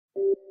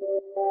Freestyle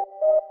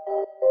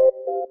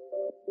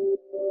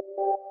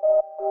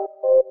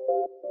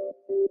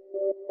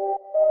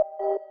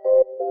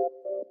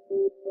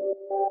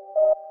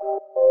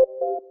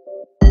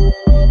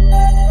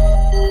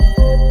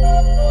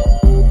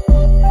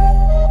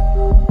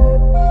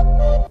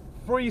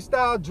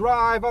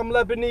Drive, I'm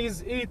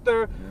Lebanese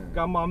Ether.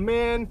 Got my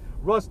man,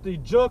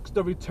 Ruste Juxx,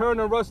 the return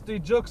of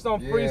Ruste Juxx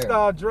on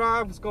Freestyle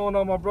Drive. What's going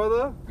on, my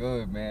brother?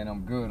 Good, man.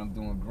 I'm good. I'm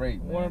doing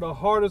great, man. One of the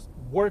hardest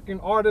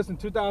working artists in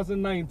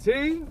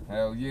 2019.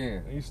 Hell yeah.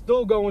 And he's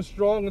still going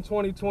strong in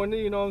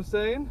 2020, you know what I'm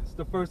saying? It's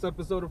the first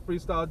episode of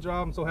Freestyle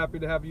Drive. I'm so happy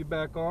to have you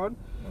back on.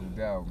 No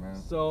doubt, man.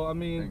 So, I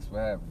mean, thanks for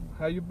having me.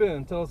 How you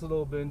been? Tell us a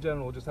little bit in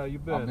general, just how you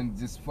been. I've been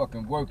just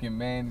fucking working,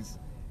 man. It's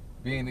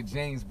being the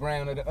James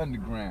Brown of the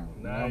underground.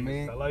 You know what I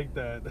mean? I like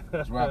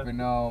that. Dropping,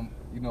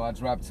 you know, I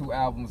dropped 2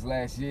 albums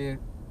last year.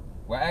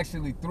 Well,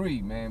 actually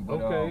 3, man. But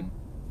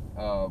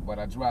but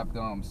I dropped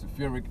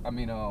Sulfuric. I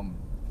mean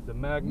the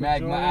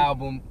Magma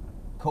album,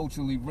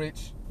 Culturally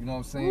Rich. You know what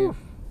I'm saying? Oof.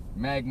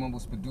 Magma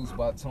was produced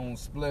by Tone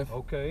Spliff.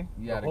 Okay.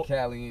 He out of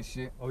Cali and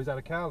shit. Oh, he's out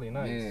of Cali.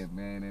 Nice. Yeah,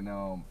 man.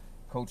 And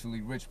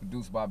Culturally Rich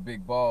produced by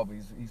Big Bob.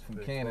 He's from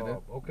Canada.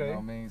 Bob. Okay. You know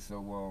what I mean?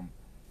 So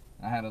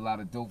I had a lot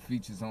of dope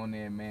features on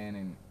there, man,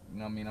 and you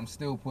know what I mean? I'm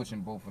still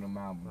pushing both of them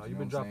albums. You've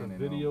been dropping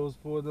videos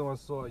for them. I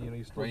saw, you know,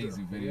 you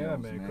crazy videos. Yeah,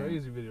 man,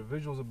 crazy video.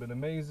 Visuals have been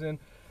amazing.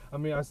 I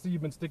mean, I see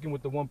you've been sticking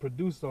with the one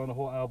producer on the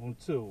whole album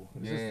too.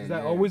 Has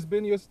that always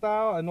been your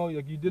style? I know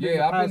like you did it in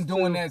the past. I've been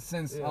doing that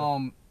since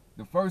my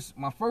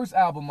first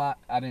album. I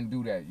didn't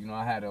do that. You know,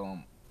 I had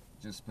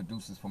just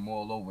producers from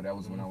all over. That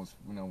was when I was,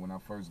 you know, when I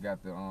first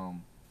got the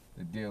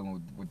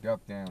deal with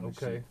Duck Down and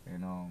shit.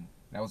 And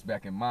that was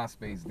back in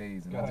MySpace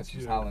days, and I just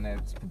was hollering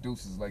at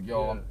producers like,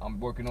 yo, I'm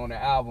working on the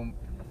album.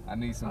 I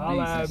need some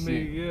beats and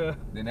shit.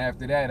 Then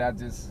after that, I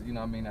just, you know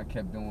what I mean, I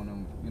kept doing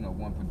them, you know,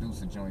 one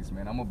producer joints,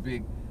 man. I'm a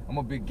big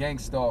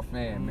Gangstar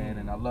fan, man,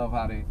 and I love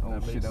how they,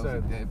 that was a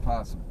dead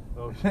possible.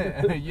 Oh,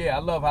 shit. Yeah, I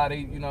love how they,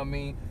 you know what I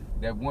mean,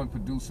 that one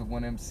producer,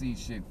 one MC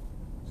shit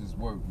just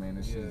work, man.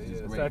 This shit is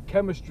just great. It's that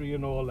chemistry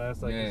and all that.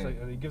 It's like,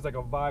 it gives like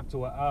a vibe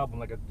to an album,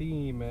 like a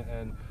theme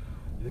and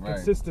the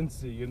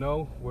consistency, you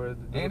know,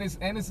 and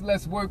it's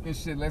less work and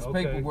shit, less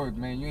paperwork,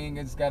 man. You ain't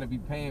just gotta be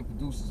paying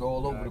producers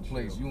all over the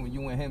place.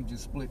 You and him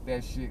just split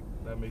that shit.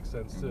 That makes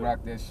sense too.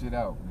 Rock that shit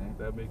out, man.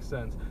 That makes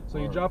sense. So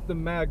you dropped the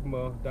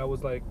Magma. That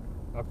was like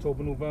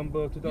October,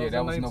 November 2019. Yeah,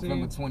 that was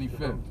November 25th.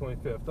 November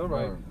 25th. All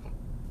right.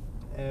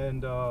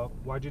 And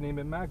why'd you name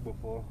it Magma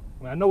for?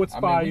 I mean, I know it's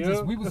fire.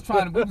 We was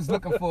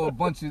looking for a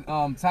bunch of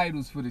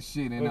titles for the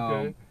shit,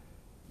 and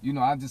you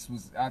know, I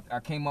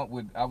came up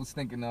with, I was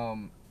thinking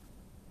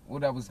I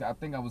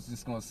think I was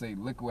just gonna say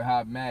Liquid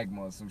Hot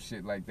Magma or some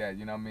shit like that.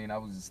 You know what I mean? I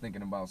was just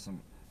thinking about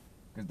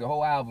because the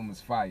whole album is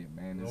fire,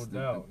 man. No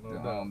doubt.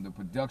 The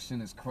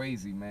production is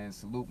crazy, man.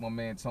 Salute my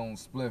man Tone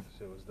Spliff.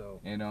 Shit was dope.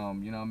 And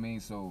you know what I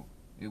mean? So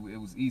it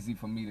was easy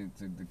for me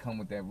to come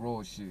with that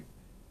raw shit.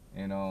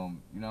 And you know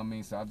what I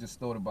mean? So I just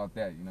thought about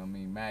that. You know what I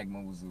mean?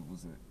 Magma was an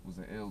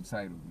ill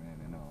title, man.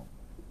 And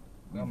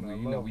you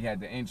know, we had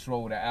the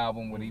intro of the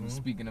album where he was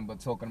speaking about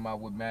talking about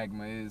what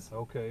Magma is.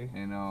 Okay.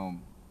 And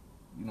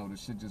you know, the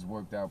shit just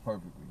worked out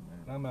perfectly,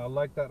 man. I mean, I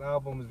like that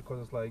album because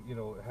it's like, you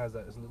know, it has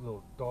that, it's a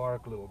little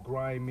dark, a little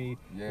grimy.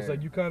 Yeah. It's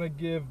like you kind of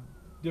give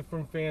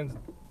different fans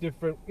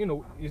different, you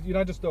know, you're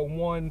not just a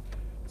one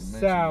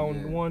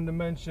sound, one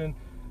dimension.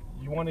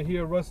 You want to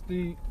hear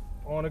Ruste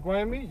on a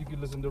grimy, you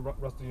can listen to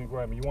Ruste and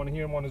grimy. You want to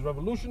hear him on his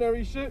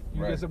revolutionary shit,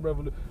 you get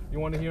some You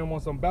want to hear him on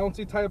some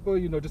bouncy type of,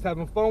 you know, just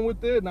having fun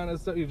with it, not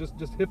necessarily just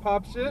hip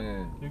hop shit.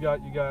 Yeah. You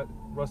got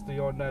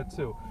Ruste on that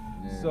too.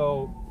 Yeah.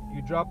 So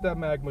you dropped that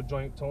Magma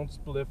joint, Tone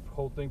Spliff,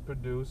 whole thing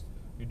produced.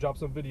 You dropped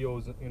some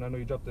videos, and I know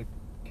you dropped the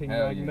King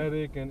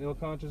Magnetic and Ill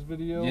Conscious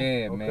video.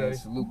 Yeah, man.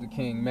 Salute the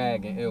King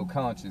Mag and Ill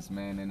Conscious,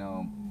 man. And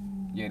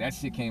yeah, that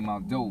shit came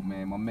out dope,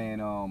 man. My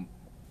man,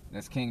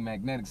 that's King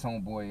Magnetic's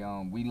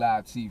homeboy. We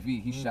Live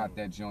TV. He shot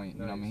that joint. You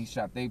know what I mean? He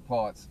shot their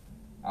parts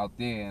out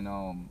there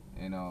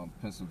in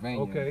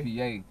Pennsylvania,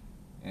 PA.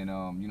 And you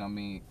know what I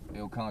mean?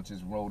 Ill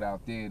Conscious rode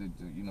out there to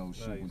you know,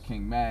 shoot with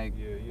King Mag.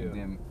 And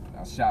then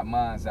I shot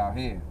mines out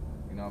here.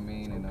 You know what I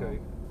mean? And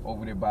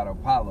over there by the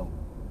Apollo.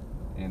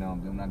 And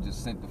then I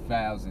just sent the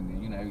files,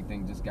 and you know,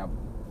 everything just got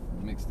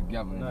mixed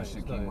together, and the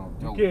shit came out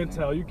dope. You can't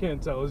tell. You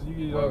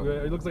know,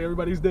 it looks like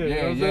everybody's there.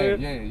 Yeah, you know what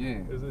I'm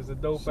saying? Yeah. It's a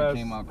dope shit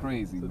came out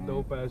crazy, It's man. a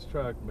dope ass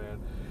track, man.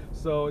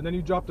 So, and then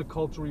you dropped the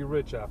Culturally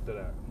Rich after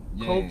that.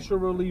 Yeah.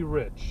 Culturally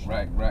Rich.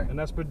 Right. And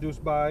that's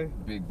produced by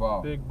Big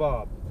Bob.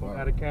 From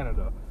out of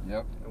Canada.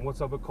 Yep. And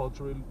what's up with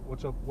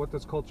what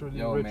does Culturally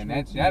Yo, Rich man,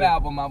 mean that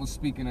album I was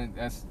speaking of,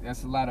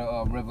 that's a lot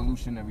of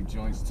revolutionary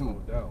joints too. No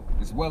doubt.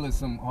 As well as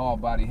some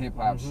hard body hip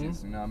hop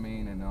shits, you know what I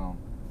mean? And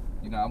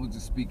you know, I was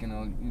just speaking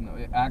on, you know,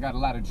 I got a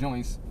lot of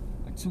joints,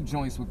 like 2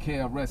 joints with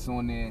KRS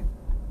on there,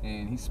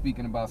 and he's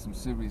speaking about some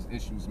serious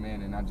issues,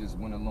 man, and I just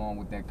went along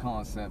with that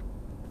concept.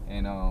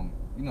 And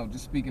you know,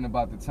 just speaking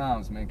about the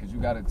times, man, because you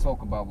got to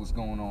talk about what's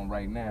going on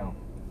right now.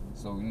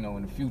 So, you know,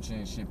 in the future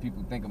and shit,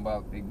 people think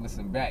about, they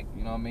listen back,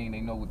 you know what I mean?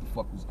 They know what the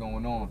fuck was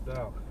going on. No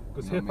doubt.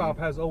 Because hip hop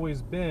has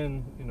always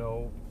been, you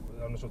know,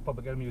 I don't know if it was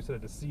Public Enemy who said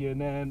it, the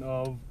CNN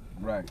of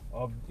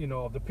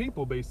of the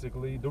people,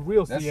 basically, the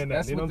real CNN.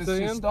 That's you know what I'm this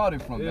saying? shit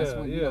started from. That's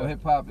what you know,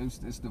 hip hop.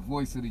 It's the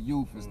voice of the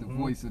youth. It's the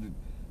voice of the,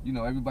 you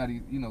know,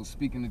 everybody, you know,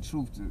 speaking the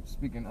truth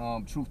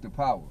truth to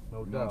power. No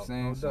you doubt, know what I'm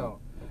saying? no doubt.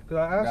 Because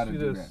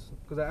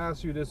I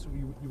asked you this.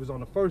 You was on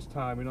the first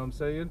time. You know what I'm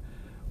saying?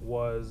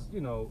 Was,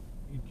 you know,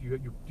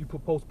 you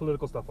post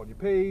political stuff on your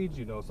page.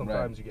 You know,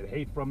 sometimes you get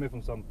hate from it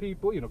from some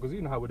people. You know, because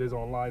you know how it is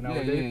online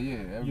nowadays.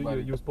 Yeah.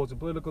 Everybody. You was posting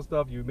political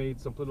stuff. You made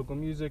some political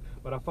music,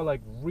 but I felt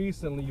like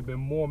recently you've been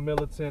more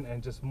militant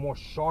and just more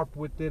sharp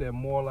with it and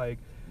more like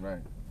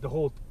the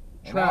whole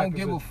track. And I don't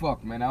give a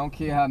fuck, man. I don't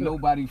care how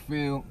nobody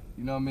feel.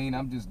 You know what I mean?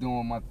 I'm just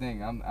doing my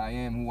thing. I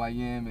am who I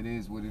am. It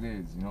is what it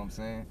is. You know what I'm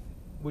saying?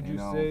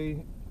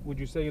 Would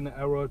you say in the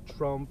era of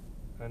Trump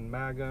and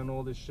MAGA and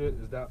all this shit,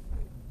 is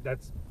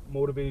that's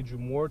motivated you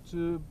more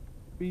to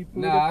be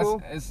political?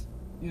 Nah, it's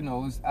you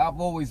know, I've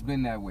always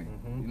been that way.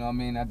 You know what I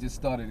mean? I just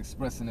started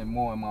expressing it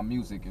more in my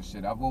music and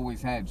shit. I've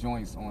always had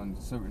joints on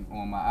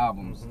my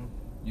albums,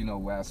 you know,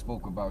 where I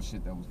spoke about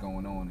shit that was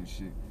going on and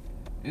shit.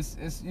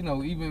 It's you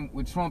know, even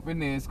with Trump in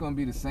there, it's gonna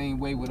be the same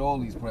way with all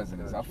these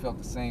presidents. I felt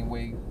the same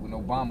way when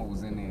Obama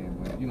was in there.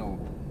 But, you know,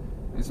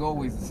 it's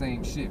always the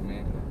same shit,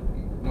 man.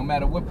 No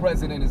matter what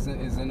president is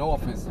in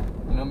office, you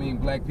know what I mean?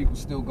 Black people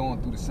still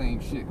going through the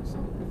same shit. So.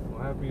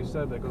 I'm happy you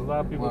said that, because a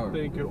lot of people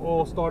think it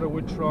all started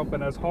with Trump,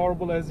 and as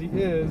horrible as he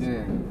is,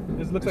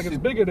 it looks like it's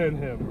bigger than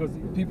him. Because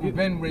people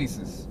been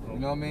racist. You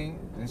know what I mean?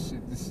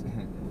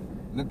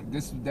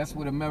 That's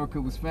what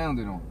America was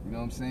founded on. You know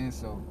what I'm saying?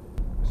 So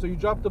you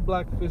dropped the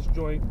Black Fist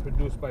joint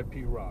produced by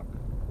Pete Rock.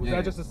 Was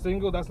that just a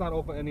single? That's not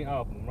off of any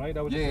album, right?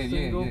 That was just a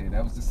single? Yeah,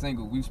 that was the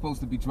single. We were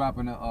supposed to be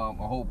dropping a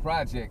whole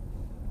project,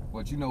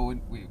 but you know,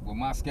 with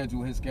my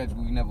schedule, his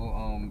schedule, we never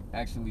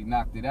actually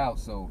knocked it out.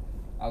 So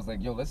I was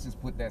like, yo, let's just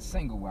put that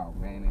single out,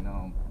 man. And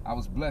I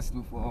was blessed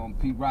with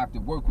Pete Rock to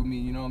work with me.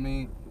 You know what I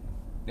mean?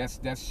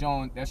 That's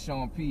Sean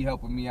P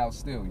helping me out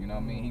still. You know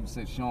what I mean? He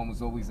said Sean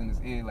was always in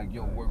his ear, like,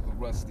 yo, work with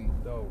Rusty.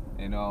 Dope.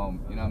 And you know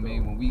what I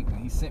mean? When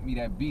he sent me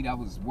that beat, I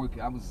was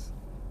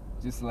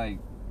just like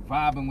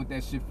vibing with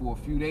that shit for a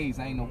few days.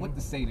 I didn't know what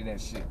to say to that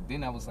shit.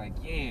 Then I was like,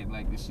 yeah,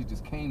 like this shit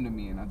just came to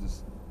me, and I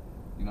just,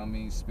 you know what I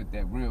mean, spit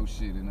that real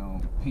shit.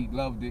 And Pete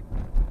loved it.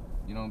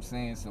 You know what I'm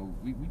saying? So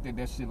we did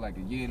that shit like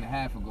a year and a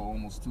half ago,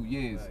 almost 2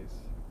 years.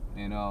 Nice.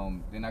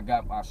 And then I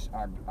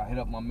hit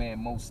up my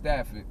man Mo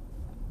Stafford,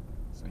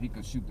 so he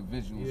could shoot the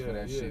visuals for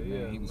that shit,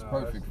 man. He was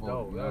perfect for it. You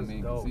know what I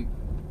mean? 'Cause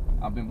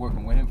I've been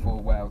working with him for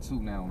a while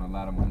too now on a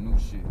lot of my new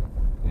shit.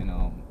 And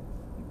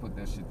he put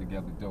that shit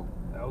together dope.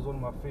 That was one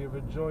of my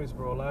favorite joints,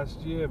 bro, last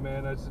year,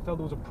 man. I just felt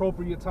it was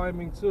appropriate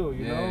timing too,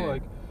 you know?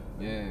 Like,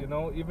 you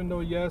know, even though,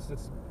 yes,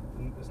 it's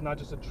not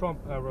just a Trump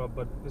era,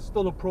 but it's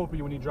still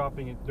appropriate when you're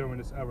dropping it during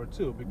this era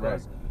too,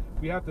 because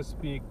we have to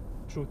speak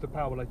truth to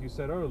power, like you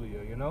said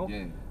earlier, you know?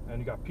 Yeah. And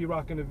you got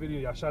P-Rock in the video.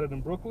 Y'all shot it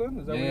in Brooklyn?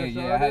 Is that where you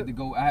shot it? I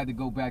had to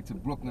go back to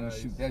Brooklyn to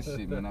shoot that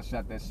shit, man. I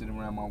shot that shit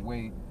around my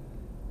way.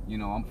 You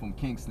know, I'm from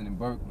Kingston and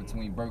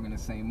between Bergen and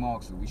St.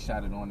 Mark's, so we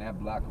shot it on that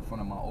block in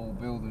front of my old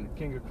building.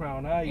 King of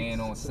Crown Heights.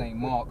 And on St.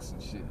 Mark's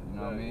and shit, you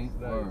know what I mean?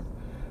 No,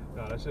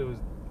 that shit was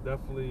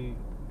definitely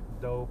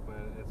dope,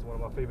 and it's one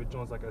of my favorite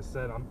joints. Like I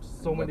said,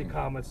 so many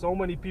comments, so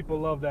many people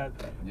love that.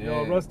 You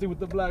know, Rusty with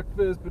the Black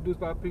Fist, produced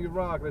by Pete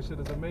Rock. That shit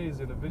is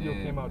amazing. The video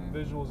came out,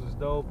 visuals is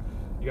dope.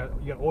 You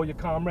got all your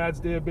comrades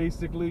there,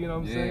 basically. You know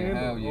what I'm saying?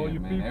 Hell yeah, all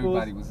your man.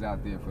 Everybody was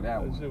out there for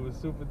that one. That shit was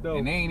super dope.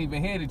 And they ain't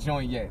even heard the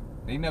joint yet.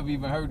 They never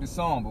even heard the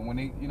song, but when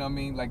they, you know what I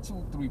mean, like 2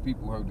 or 3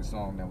 people heard the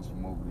song that was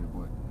from over there.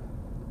 But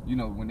you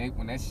know,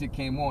 when that shit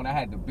came on, I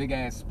had the big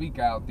ass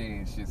speaker out there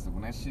and shit. So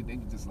when that shit, they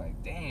was just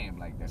like, damn,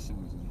 like that shit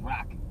was just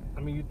rocking. I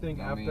mean, you think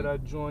after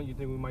that joint, you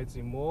think we might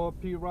see more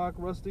Pete Rock,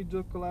 Ruste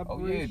Juxx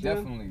collaboration? Oh yeah,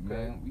 definitely,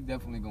 man. We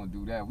definitely gonna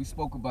do that. We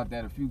spoke about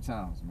that a few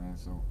times, man.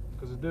 So.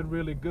 Because it did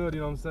really good,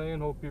 you know what I'm saying?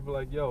 Hope people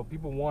like, yo,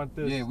 people want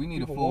this. Yeah, we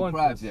need a full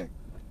project.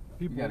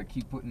 We gotta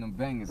keep putting them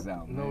bangers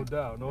out, man. No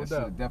doubt, no doubt.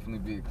 That should definitely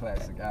be a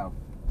classic album.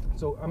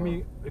 So, I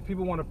mean, if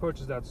people want to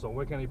purchase that song,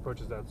 where can they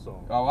purchase that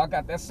song? Oh, I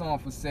got that song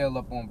for sale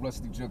up on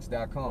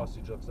RusteJuxx.com.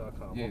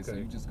 RusteJuxx.com. Yeah, so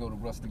you just go to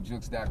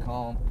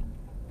RusteJuxx.com.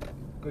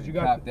 Because you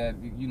got that,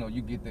 you know,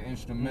 you get the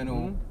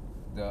instrumental,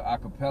 the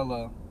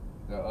acapella,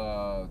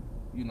 the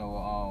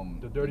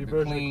the dirty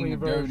version, the clean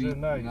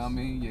version, nice. You know what I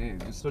mean?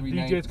 Yeah, just so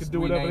DJs could do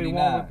whatever they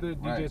want with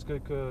it. DJs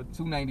could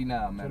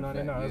 $2.99, man.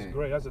 $2.99. That's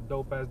great. That's a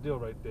dope ass deal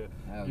right there.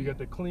 You got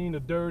the clean, the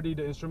dirty,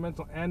 the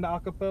instrumental, and the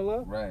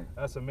acapella. Right.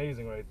 That's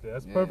amazing right there.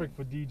 That's perfect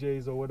for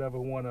DJs or whatever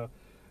who want to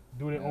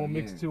do their own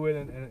mix to it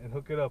and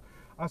hook it up.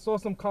 I saw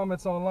some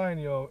comments online,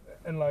 yo,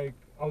 and like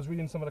I was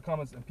reading some of the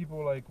comments, and people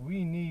were like,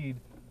 "We need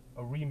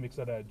a remix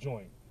of that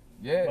joint."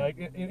 Yeah.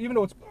 Like even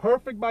though it's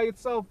perfect by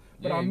itself,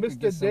 but I miss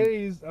the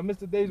days. I miss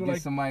the days when like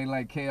somebody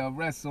like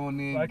KRS on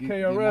there. Like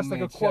KRS,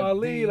 like a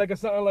Kweli, like a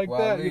something like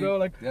that. You know,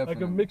 like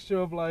a mixture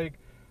of like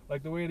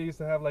the way they used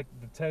to have like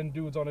the 10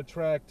 dudes on a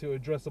track to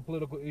address a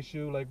political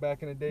issue like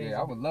back in the days.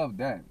 Yeah, I would love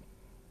that.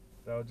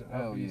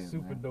 That'll be a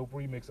super dope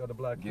remix of the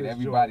Black Fist. Get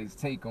everybody's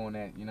take on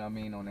that, you know what I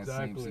mean, on that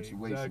same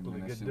situation. Exactly,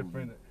 man. get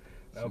different.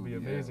 That would be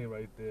amazing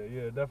right there.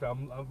 Yeah,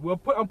 definitely.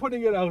 I'm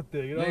putting it out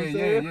there. You know what I'm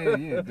saying?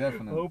 Yeah,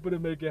 definitely. I'm hoping to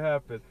make it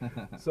happen.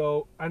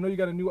 So I know you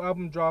got a new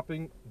album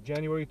dropping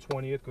January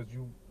 20th because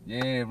you.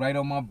 Yeah, right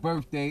on my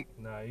birthday.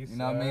 Nice. You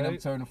know what I mean? I'm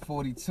turning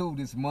 42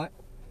 this month,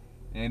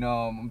 and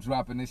I'm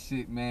dropping this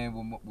shit, man,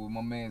 with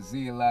my man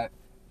Z a lot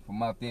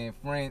from out there in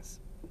France.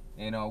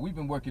 And we've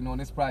been working on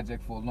this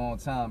project for a long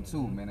time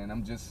too, man. And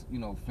I'm just,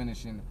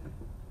 finishing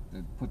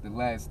to put the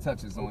last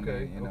touches on there,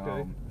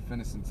 and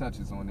finishing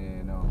touches on there.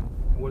 And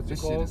what's this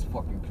it called? shit is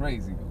fucking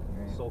crazy, though,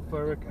 man.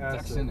 Sulfuric acid.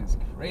 Production is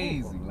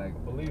crazy, like.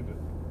 Believe it.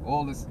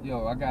 All this,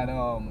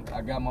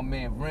 I got my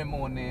man Rim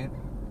on there,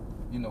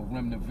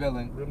 Rim the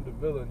Villain. Rim the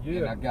Villain, yeah.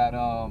 And I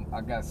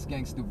got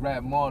Skanks the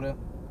Rap Martyr.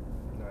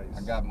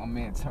 Nice. I got my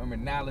man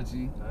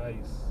Terminology.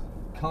 Nice.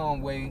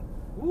 Conway.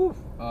 Woof.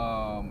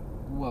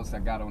 Who else I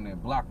got on there?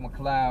 Block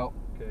McCloud.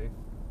 Okay.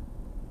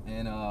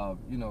 And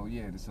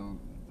so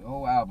the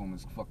whole album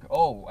is fucking.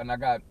 Oh, and I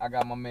got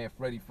my man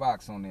Freddie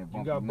Fox on there.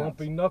 You got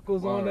Bumpy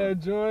Knuckles on that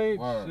joint.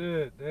 Word.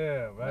 Shit,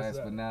 damn.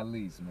 Last but not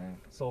least, man.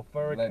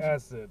 Sulfuric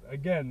acid.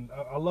 Again,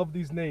 I love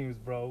these names,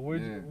 bro.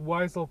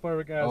 Why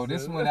sulfuric acid? Oh,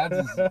 this one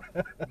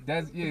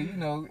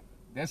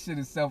that shit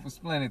is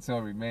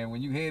self-explanatory, man.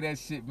 When you hear that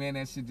shit, man,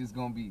 that shit just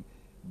gonna be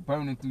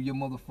burning through your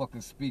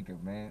motherfucking speaker,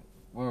 man.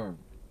 Word.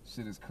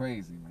 Shit is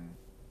crazy, man.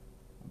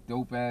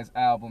 Dope ass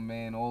album,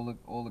 man. All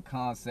the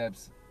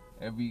concepts,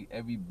 every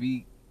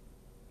beat,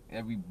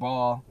 every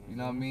bar, you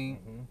know what I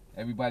mean?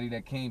 Everybody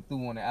that came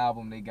through on the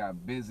album, they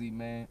got busy,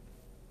 man.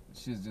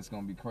 Shit's just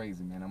gonna be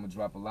crazy, man. I'm gonna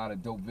drop a lot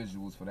of dope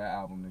visuals for that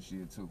album this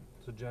year too.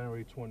 So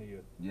January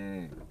 20th.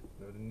 Yeah.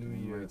 The new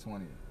January year.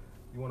 20th.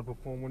 You want to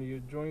perform one of your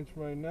joints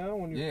right now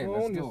on your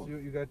phone? Yeah, let's do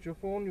it. You got your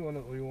phone? You want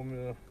me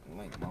to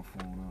link my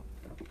phone up?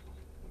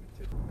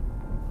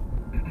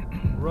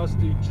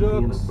 Ruste Juxx.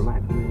 Being a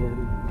black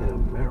man in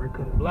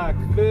America. Black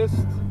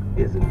Fist.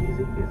 Isn't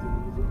easy.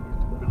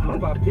 How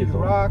about Pete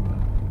Rock?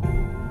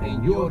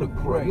 And you're the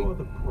prey. You're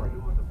the prey.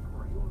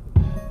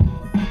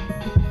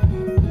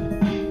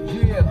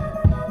 Yeah.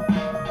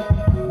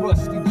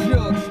 Ruste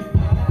Juxx.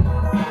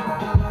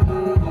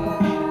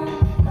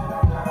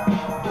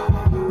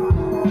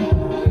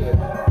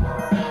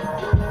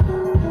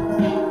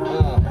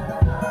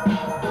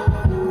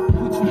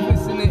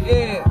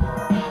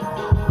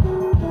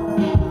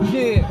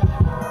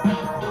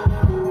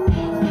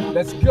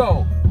 Let's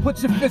go.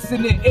 Put your fists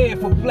in the air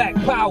for black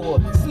power.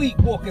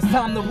 Sleepwalkers,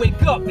 time to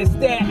wake up. It's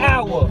that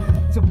hour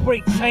to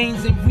break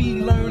chains and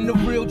relearn the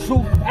real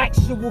truth.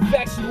 Actual,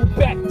 factual,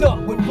 backed up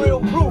with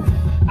real proof.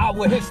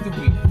 Our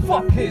history,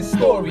 fuck his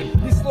story.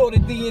 He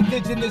slaughtered the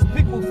indigenous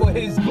people for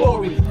his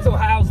glory. So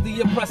how's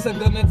the oppressor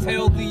gonna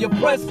tell the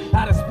oppressed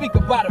how to speak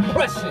about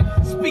oppression?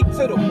 Speak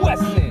to the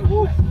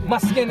Western. My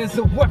skin is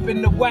a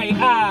weapon to white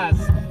eyes.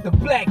 The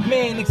black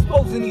man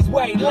exposing these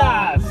white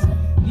lies.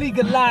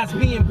 Legalize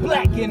being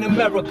black in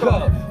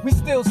America. We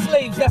still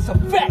slaves, that's a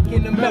fact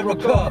in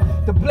America.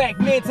 The black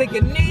man take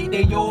a knee,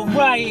 they all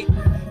riot.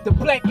 The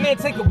black man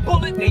take a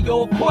bullet, they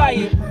all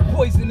quiet.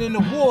 Poison in the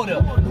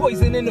water,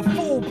 poison in the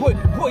food, put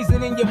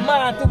poison in your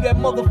mind through that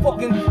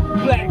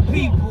motherfucking black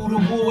people. The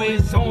war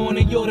is on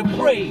and you're the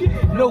prey.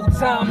 No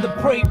time to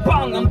pray,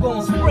 bang, I'm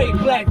gonna spray.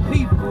 Black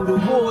people, the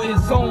war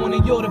is on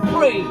and you're the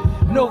prey.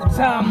 No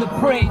time to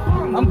pray,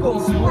 I'm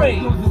gonna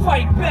spray.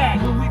 Fight back,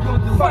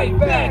 fight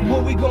back.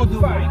 What we gonna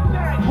do?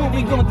 What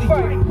we gonna do?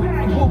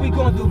 What we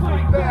gonna do?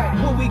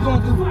 What we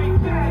gonna do?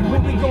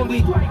 What we gonna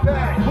do?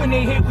 When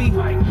they hit me,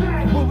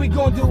 what we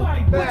gonna do?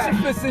 Put your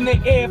fists in the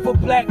air for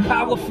black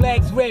power.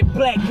 Flags red,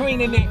 black,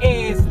 green in the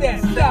air. It's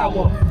that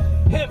sour.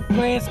 Hemp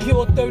plants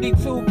cure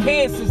 32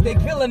 cancers. They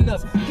killing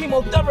us.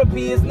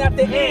 Chemotherapy is not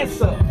the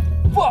answer.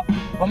 Fuck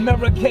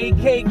America,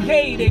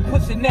 KKK. They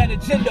pushing that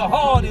agenda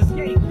hard as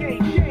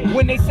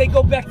when they say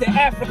go back to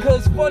Africa.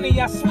 It's funny,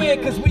 I swear,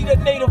 cause we the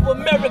Native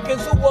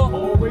Americans who are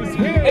always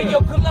here. Hey,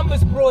 yo,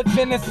 Columbus brought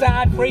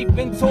genocide, rape,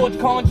 and torch,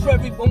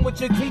 contrary from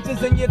what your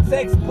teachers and your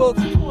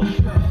textbooks.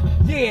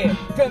 Yeah,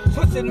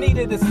 Constitution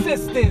needed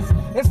assistance.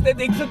 Instead,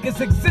 they took its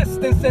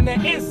existence in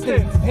an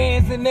instant.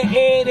 Hands in the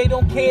air, they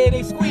don't care,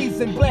 they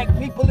squeezing. Black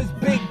people is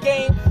big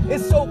game,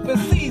 it's open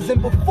season.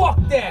 But fuck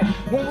that,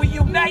 when we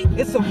unite,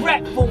 it's a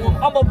rap for them.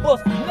 I'ma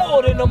bust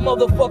more than a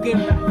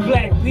motherfucking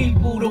black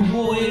people. The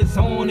war is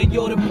on and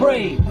you're the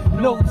prey.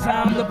 No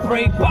time to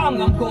pray,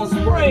 bang, I'm gonna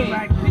spray.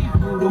 Black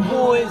people, the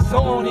war is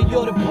on and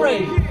you're the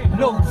prey.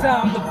 No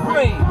time to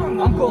pray,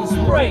 I'm gonna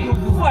spray.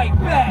 Fight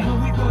back,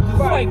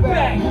 fight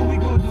back.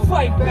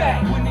 Fight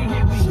back,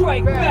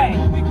 strike back,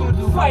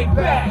 fight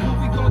back,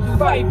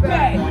 fight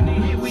back,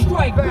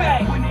 strike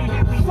back,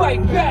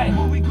 fight back,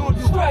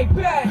 strike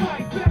back.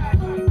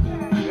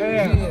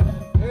 Yeah.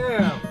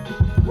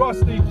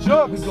 Ruste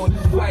Juxx. We gonna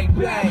fight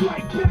back.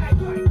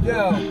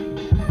 Yo.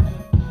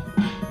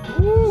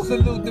 Woo.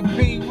 Salute the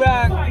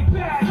B-Rock.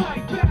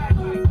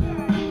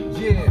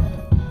 Yeah.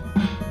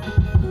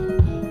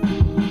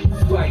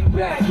 Fight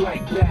back,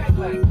 fight back,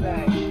 fight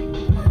back.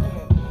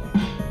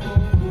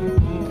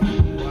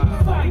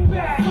 Fight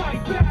back.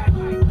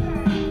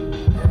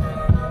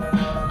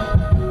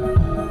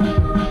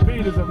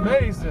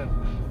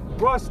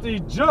 Ruste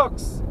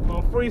Juxx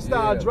on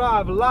Freestyle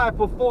Drive, live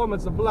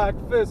performance of Black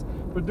Fist,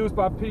 produced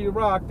by P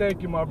Rock.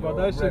 Thank you, my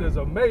brother. That shit is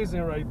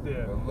amazing right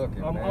there.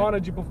 I'm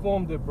honored you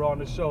performed it, bro, on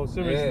the show.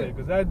 Seriously,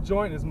 because that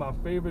joint is my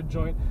favorite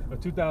joint of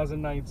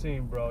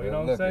 2019, bro. You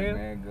know what I'm saying?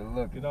 Man, good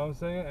looking. You know what I'm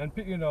saying? And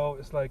you know,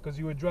 it's like, because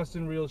you were dressed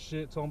in real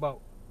shit, talking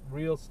about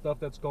real stuff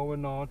that's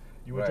going on.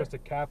 You were dressed to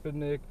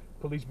Kaepernick,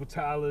 police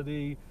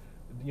brutality,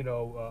 you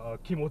know,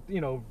 chemo,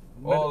 you know,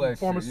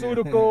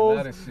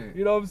 pharmaceuticals, shit.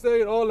 You know what I'm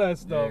saying? All that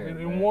stuff.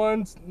 In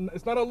one,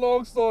 it's not a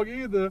long song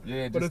either,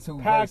 but it's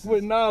packed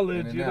with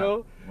knowledge, you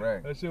know?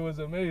 Right. That shit was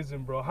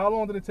amazing, bro. How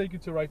long did it take you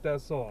to write that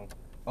song?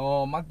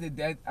 I did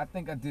that, I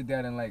think I did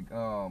that in like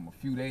a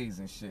few days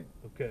and shit.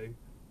 Okay.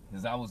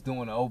 Cause I was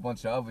doing a whole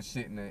bunch of other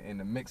shit in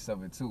the mix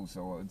of it too.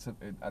 So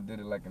I did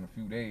it like in a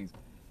few days.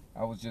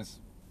 I was just,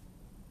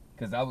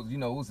 cause I was, you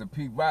know, it was a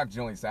P Rock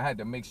joint, so I had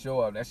to make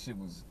sure that shit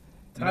was,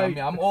 you know what I mean?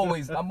 I'm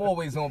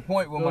always on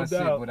point with my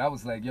shit, but I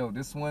was like, yo,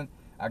 this one,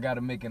 I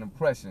gotta make an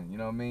impression, you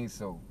know what I mean?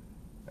 So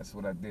that's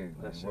what I did.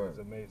 That shit was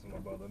amazing, my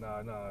brother.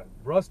 Nah.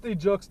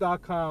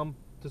 RusteJuxx.com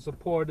to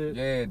support it.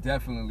 Yeah,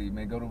 definitely,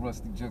 man. Go to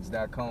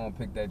RusteJuxx.com,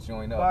 pick that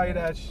joint up. Buy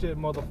that shit,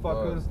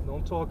 motherfuckers.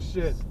 Don't talk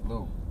shit.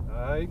 Salute.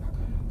 Alright?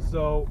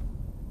 So,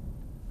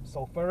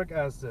 sulfuric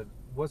acid.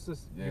 What's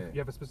this? Yeah. You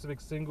have a specific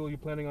single you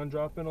planning on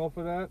dropping off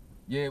of that?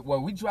 Yeah,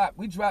 well, we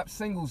dropped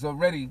singles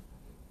already.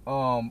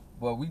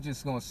 But we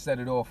just gonna set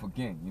it off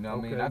again. You know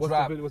what I mean? I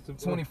dropped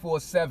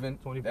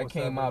 24/7. That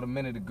came out a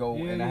minute ago,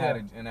 and I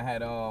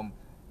had a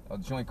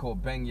joint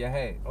called Bang Your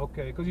Head.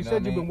 Okay, because you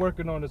said you've been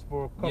working on this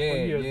for a couple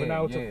of years, but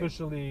now it's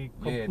officially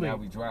complete. Yeah, now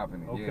we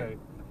dropping it. Okay.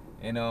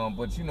 Yeah. And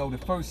but you know, the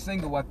first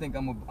single I think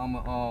I'm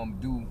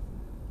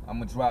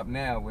gonna drop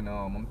now, and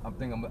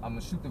I'm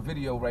gonna shoot the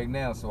video right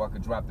now so I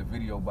could drop the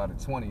video by the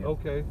 20th.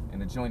 Okay.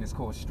 And the joint is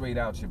called Straight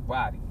Out Your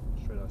Body.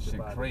 Straight Out Your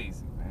Body. Shit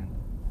crazy, man.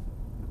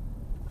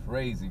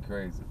 Crazy.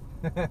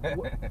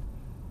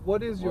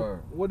 What is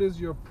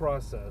your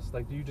process?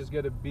 Like, do you just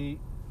get a beat,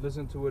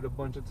 listen to it a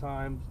bunch of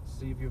times,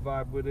 see if you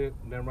vibe with it,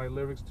 and then write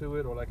lyrics to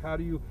it, or like how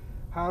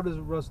does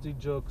Ruste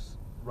Juxx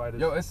write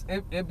it? Yo,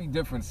 it be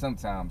different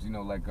sometimes. You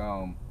know, like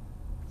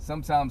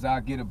sometimes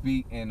I get a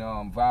beat and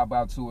vibe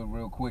out to it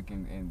real quick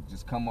and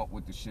just come up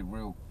with the shit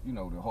real, you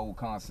know, the whole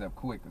concept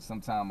quick. Or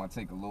sometimes I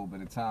take a little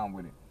bit of time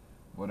with it.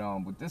 But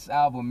with this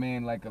album,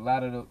 man, like a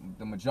lot of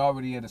the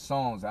majority of the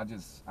songs, I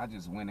just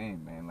went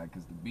in, man, like,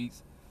 cause the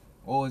beats,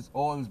 all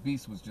his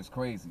beats was just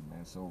crazy,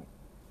 man. So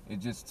it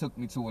just took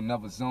me to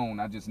another zone.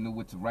 I just knew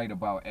what to write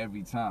about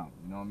every time,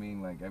 you know what I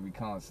mean, like every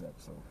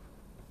concept. So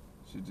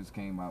shit just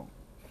came out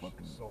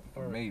fucking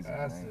amazing,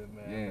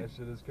 man. Yeah, that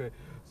shit is crazy.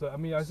 So I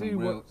mean, there's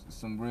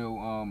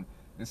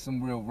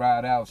some real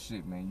ride out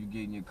shit, man. You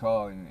get in your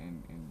car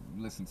and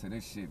you listen to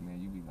this shit,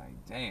 man. You be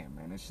like, damn,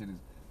 man, this shit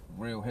is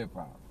real hip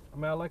hop. I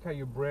mean, I like how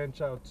you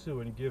branch out too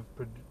and give,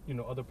 you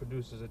know, other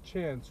producers a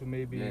chance who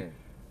maybe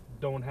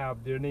don't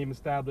have their name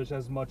established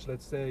as much.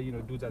 Let's say, you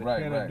know, dudes out of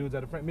Canada, dudes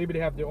out of France. Maybe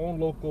they have their own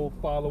local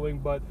following,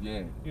 but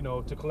you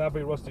know, to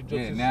collaborate with Ruste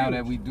Juxx is now huge.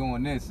 that we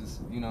doing this, is,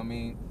 you know what I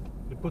mean?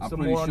 I'm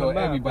pretty sure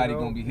everybody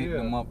gonna be hitting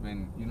them up,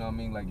 and you know what I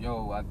mean? Like,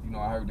 yo, I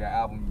heard that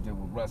album you did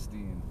with Ruste,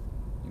 and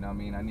you know what I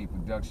mean? I need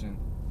production.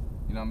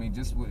 You know what I mean?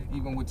 Just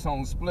even with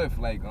Tone Spliff,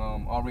 like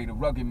R.A. the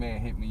Rugged Man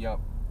hit me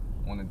up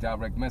on a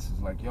direct message,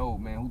 like, yo,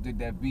 man, who did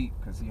that beat?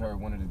 Because he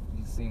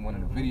seen one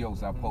of the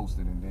videos I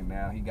posted, and then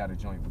now he got a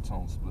joint with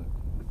Tone Spliff.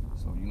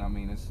 So you know what I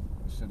mean? This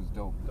shit is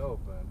dope.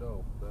 Dope, man,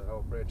 dope. How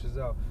it branches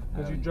out.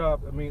 Because you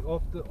dropped, I mean,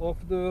 off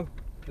the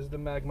this is the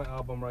Magma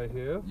album right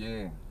here.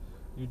 Yeah.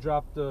 You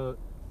dropped the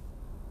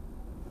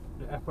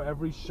For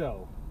Every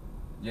Show.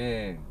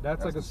 Yeah.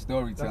 That's like a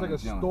storytelling.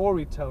 That's like a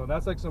storytelling.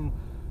 That's like some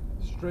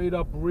straight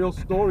up real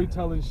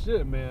storytelling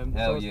shit, man.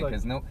 Hell so yeah,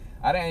 because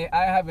I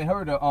haven't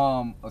heard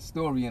a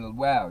story in a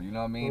while, you know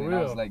what I mean? And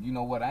I was like, you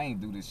know what, I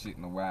ain't do this shit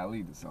in a while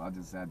either, so I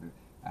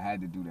had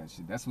to do that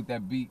shit. That's what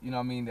that beat, you know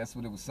what I mean? That's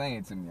what it was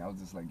saying to me. I was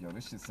just like, yo,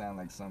 this shit sound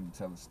like something to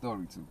tell a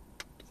story to.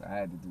 So I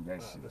had to do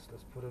that shit. Let's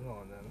put it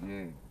on then.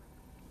 Yeah.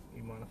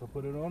 You mind if I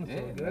put it on?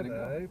 Yeah, let it go.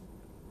 Right?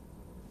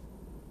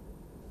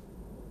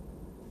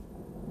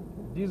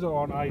 These are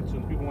on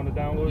iTunes. People want to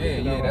download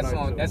it? Yeah,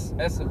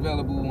 that's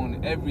available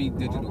on every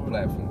digital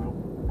platform.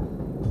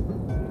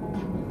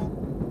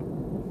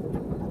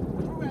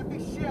 For every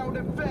shell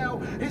that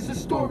fell, it's a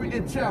story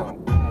to tell.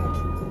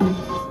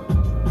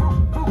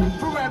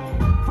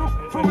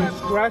 The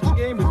scratch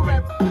game is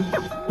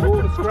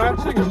the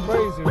scratching is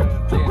crazy, man.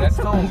 Yeah, that's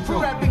Tone too.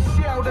 For every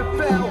shell that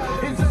fell,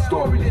 it's a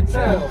story to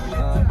tell.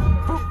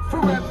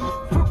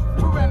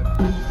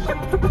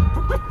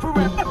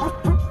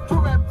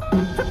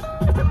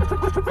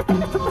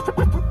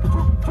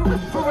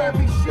 For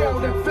every shell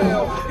that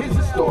fell, it's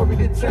a story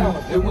to tell.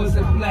 It was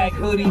a black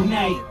hoodie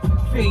night.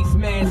 face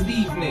masked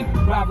evening.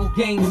 Rival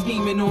gang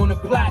scheming on a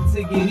plot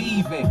to get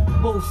even.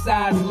 Both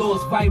sides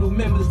lost vital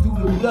members due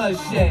to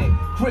bloodshed.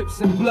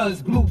 Crips and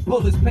Bloods, blue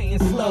bullets painting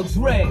slugs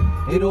red.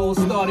 It all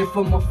started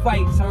from a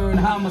fight turned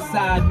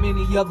homicide.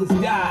 Many others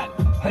died.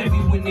 Heavy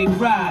when they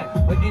ride,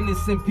 but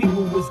innocent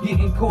people was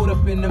getting caught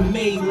up in the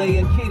melee.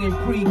 A kid in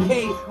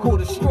pre-K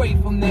caught a stray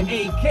from the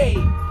AK.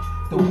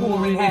 The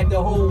warrant had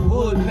the whole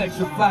hood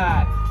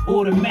petrified.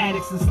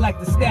 Automatics is like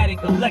the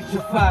static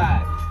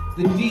electrified.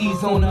 The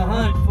D's on a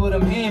hunt for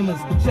them hammers,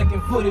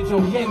 checking footage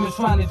on cameras,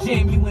 trying to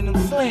jam you in them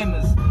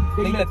slammers.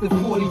 They let the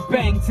 40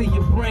 bang till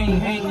your brain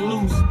hang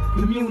loose.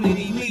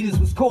 Community leaders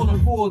was calling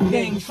for a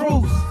gang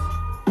truce,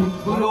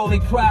 but all their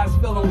cries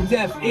fell on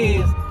deaf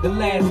ears. The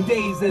last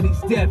days of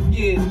these death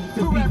years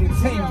to be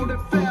continued.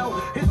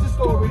 It's the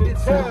story to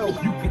tell.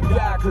 You could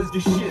die cause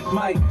this shit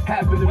might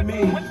happen to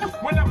me.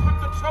 When I put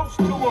the toast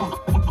to him,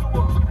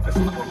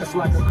 It's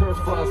like a curse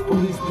for us,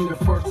 police be the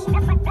first to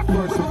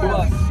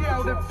bust.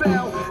 shell that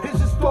fell. It's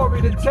the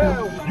story to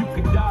tell. You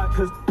could die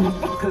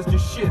cause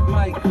this shit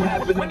might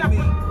happen to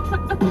me.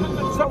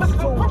 Toast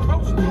to him.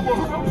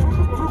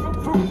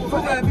 For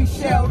every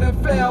shell that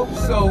fell.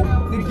 So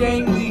the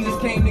gang leaders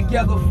came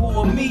together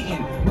for a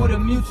meeting with a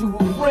mutual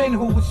friend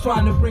who was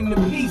trying to bring the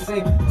peace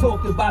in.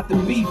 Talked about the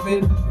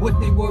beefing, what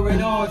they were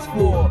at odds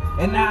for.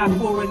 An eye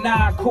for an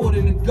eye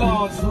according to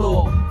God's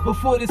law.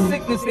 Before the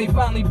sickness they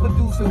finally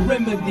produced a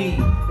remedy.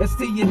 That's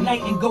to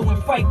unite and go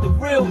and fight the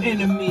real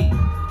enemy.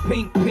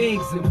 Pink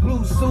pigs and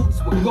blue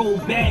suits with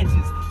gold badges.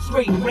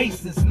 Straight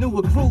racists, new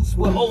recruits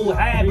with old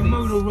habits. They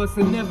murder us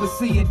and never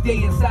see a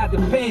day inside the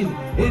pen.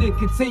 It'll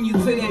continue to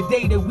that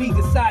day that we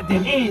decide to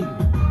end.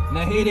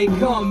 Now here they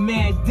come,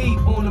 mad deep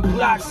on the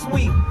block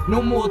sweep.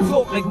 No more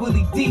talk like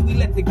Willie D, we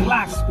let the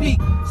Glock speak.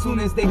 Soon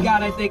as they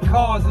got at their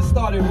cars, it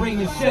started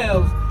raining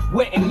shells.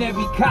 Wetting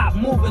every cop,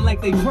 moving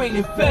like they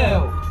training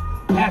fell.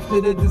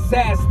 After the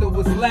disaster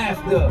was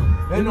laughter,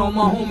 and all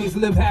my homies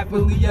live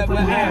happily ever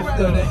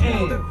after the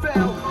end.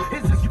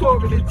 It's a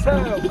story to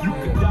tell. You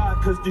could die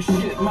cause this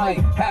shit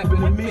might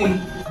happen to me.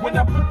 When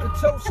I put the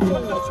toast to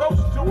him,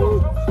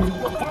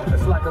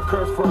 It's like a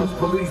curse for us,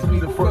 police be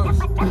the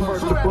first to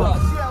bust.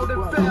 shell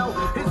that fell.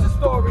 It's a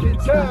story to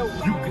tell.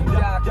 You could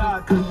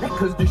die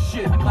cause this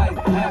shit might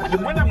happen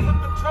to When I me. put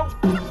the toast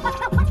for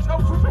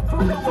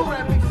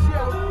every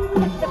shell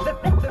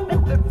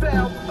that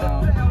fell.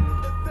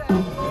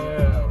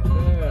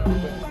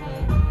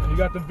 You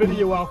got the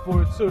video out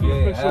for it too, the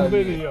official hell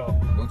video.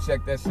 Yeah. Go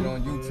check that shit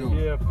on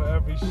YouTube. Yeah, for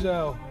every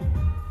shell.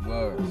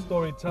 Word.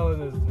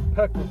 Storytelling is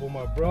impeccable,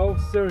 my bro.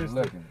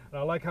 Seriously. Looking. And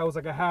I like how it's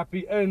like a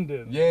happy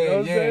ending. Yeah, you know what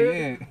I'm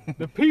saying? yeah.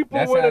 The people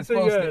That's win how at it's the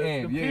supposed end. to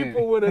end, The yeah.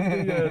 people win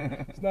at the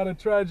end. It's not a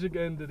tragic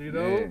ending, you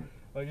know? Yeah.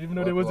 Like even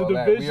though Fuck there was a all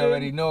that. division. We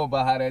already know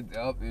about how that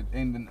it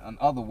ended in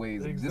other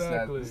ways.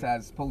 Exactly. This is how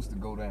it's supposed to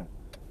go down.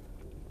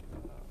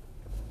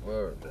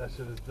 Word. That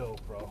shit is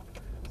dope, bro.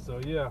 So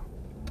yeah,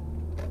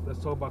 let's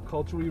talk about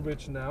culturally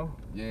rich now.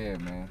 Yeah,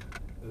 man.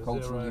 This is it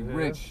Culturally right here.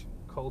 rich.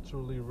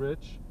 Culturally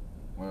rich.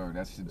 Word.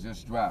 That shit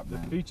just dropped, The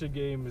man. feature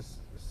game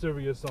is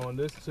serious on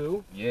this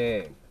too.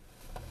 Yeah.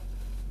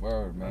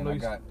 Word, man.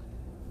 know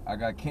I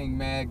got King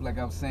Mag, like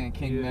I was saying,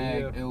 King Yeah,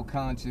 Mag, yeah. Ill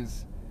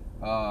Conscious,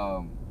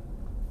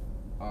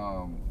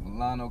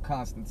 Milano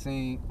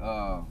Constantine,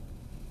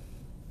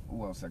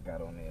 who else I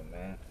got on there,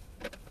 man?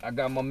 I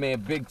got my man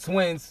Big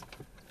Twins,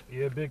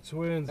 Yeah, Big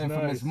Twins.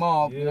 Infamous nice.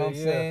 Mob, Yeah, you know what I'm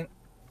yeah. saying?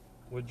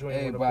 What joint you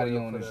wanna Everybody play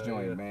on for this that,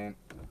 joint, yeah? man.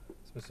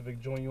 Specific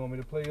joint you want me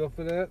to play off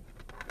for that?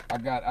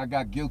 I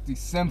got Guilty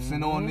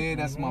Simpson on there.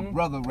 That's my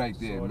brother right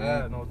there, So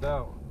man. that, no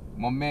doubt.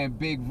 My man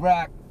Big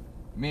Rock.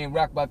 Me and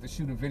Rock about to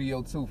shoot a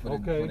video too for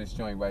Okay. this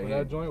joint right For here.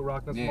 that joint,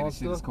 Rock That's Yeah, this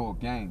Monster. shit is called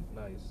Gang.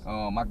 Nice.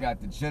 I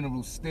got the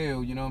General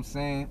Still, you know what I'm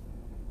saying?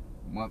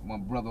 My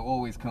brother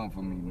always come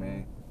for me,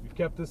 man. You've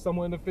kept this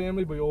somewhere in the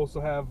family, but you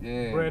also have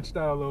Yeah. branched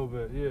out a little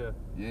bit. Yeah.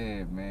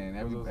 Yeah, man.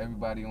 Those-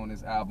 Everybody on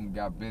this album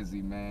got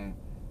busy, man.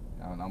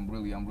 And I'm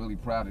really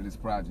proud of this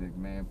project,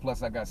 man.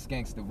 Plus I got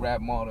Skanks the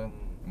Rap Martyr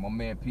and my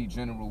man P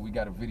General. We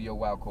got a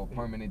video out called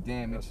Permanent I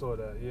Damage. saw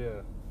that.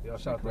 Yeah. Y'all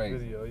Shit shot the crazy.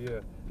 video. Yeah.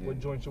 Yeah. What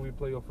joint should we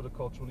play off for the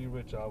Culturally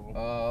Rich album?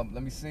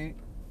 Let me see.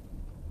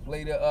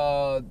 Play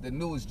the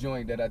newest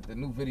joint the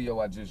new video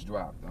I just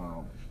dropped. Take a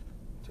look.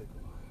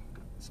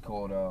 It's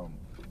called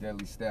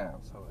Deadly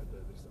Styles. All right,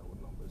 there.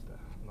 What number is that?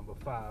 Number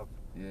 5.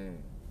 Yeah.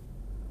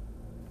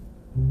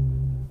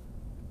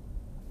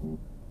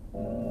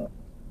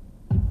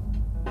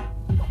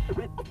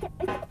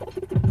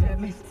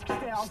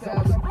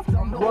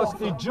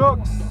 Ruste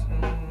Juxx.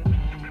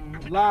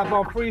 Live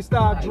on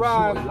Freestyle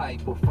Drive.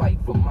 Life will fight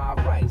for my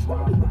rights.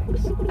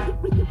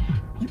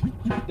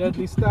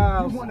 Deadly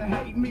Styles.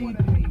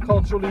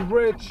 Culturally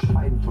Rich.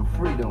 Fighting for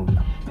freedom.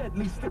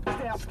 Deadly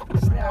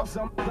styles,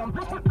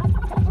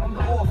 I'm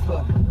the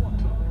author.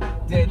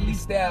 Deadly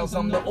Styles,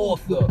 I'm the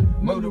author.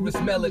 Murderous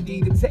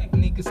melody, the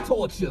technique is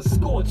torture,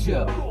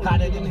 scorcher.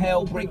 Hotter than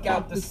hell, break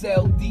out the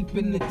cell, deep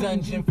in the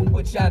dungeon from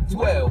which I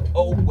dwell.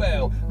 Oh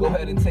well, go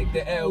ahead and take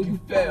the L, you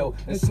fell.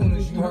 As soon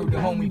as you heard the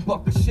homie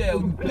buck a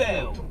shell, you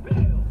fell.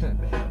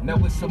 Now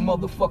it's a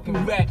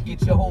motherfucking rap,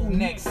 get your whole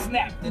neck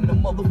snapped in the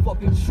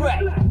motherfucking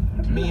track.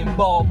 Me and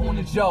Bob on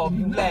the job,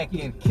 you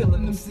lacking.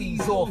 Killing them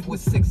C's off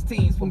with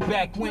 16s from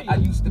back when I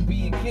used to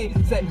be a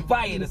kid, setting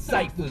fire to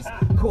ciphers.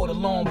 Caught a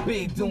long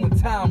bid, doing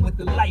time with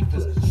the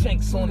lifers.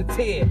 Shanks on the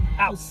tear,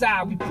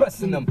 outside we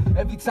pressing them.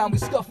 Every time we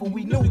scuffle,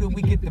 we knew that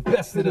we get the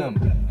best of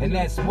them. And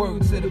that's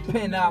words to the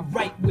pen I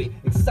write with,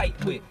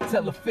 excite with,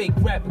 tell a fake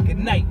rapper good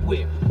night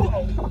with.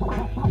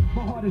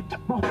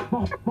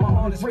 My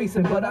heart is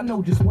racing, but I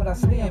know just what I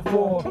stand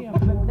for.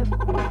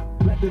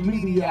 Let the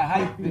media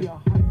hype it.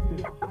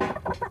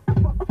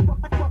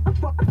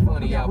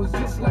 Funny, I was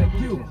just like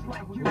you.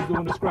 Who's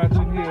doing the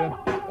scratching here?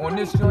 On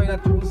this joint, I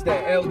think it's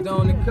that L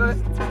Don the cut.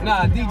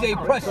 Nah, DJ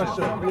Pressure.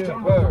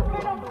 Yeah. Word.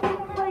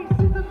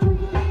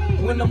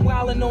 When I'm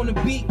wildin' on the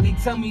beat, they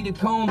tell me to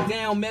calm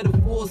down.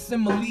 Metaphors,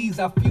 similes,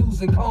 I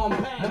fuse and calm.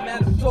 No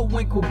matter flow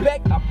in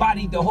Quebec, I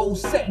body the whole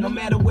set. No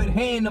matter what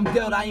hand I'm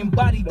dealt, I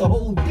embody the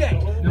whole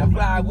deck. Now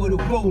ride with a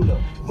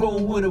roller, roll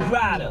with a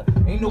rider.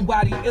 Ain't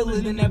nobody iller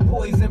than that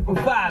poison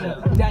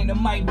provider.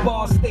 Dynamite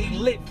bar stay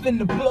lit,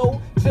 finna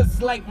blow.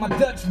 Just like my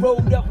Dutch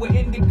rolled up with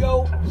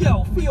indigo.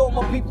 Yo, free all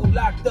my people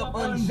locked up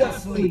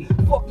unjustly.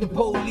 Fuck the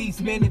police,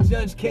 man, the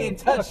judge can't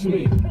touch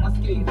me. My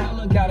skin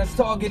color got us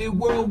targeted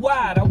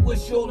worldwide. I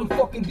wish all them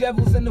fucking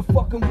devils in the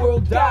fucking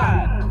world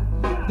died.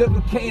 They're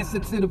a cancer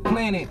to the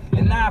planet,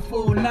 and eye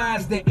for an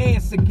eye's the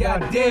answer,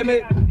 god damn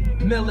it.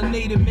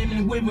 Melanated men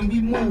and women,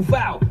 we move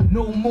out.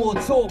 No more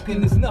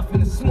talking, there's nothing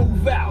to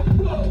smooth out.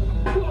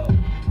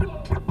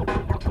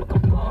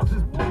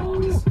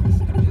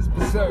 It's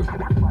berserk.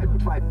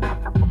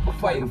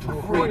 Fighting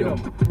for freedom.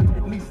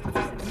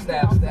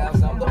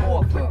 Styles, I'm the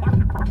author.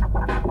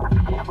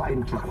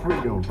 Fighting for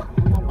freedom.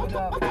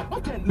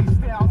 Deadly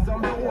styles,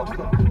 I'm the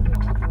author.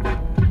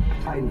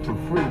 Fighting for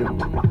freedom.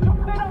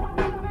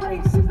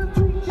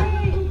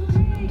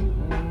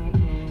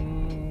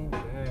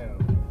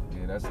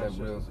 Yeah, that's that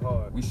real.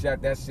 Hard. We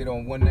shot that shit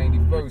on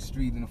 191st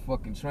Street in the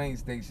fucking train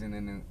station,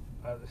 and then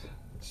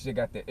shit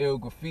got the ill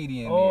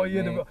graffiti in oh, there,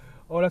 yeah, man.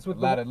 that's what a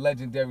lot of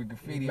legendary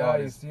graffiti nice,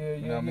 artists. yeah,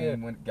 you know what I yeah.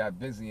 mean? When got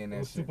busy in that it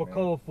was shit, super man.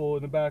 colorful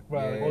in the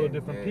background, like all the Yeah,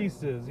 different yeah.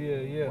 pieces.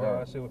 Yeah. No,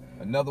 that shit was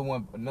Another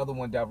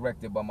one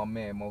directed by my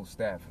man Mo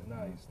Stafford.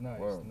 nice.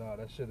 Word. No,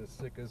 that shit is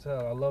sick as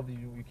hell. I love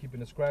you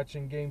keeping the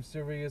scratching game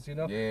serious, you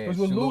know? Yeah, Because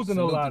we're losing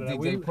a lot of to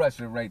that. DJ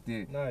Pressure right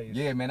there. Nice.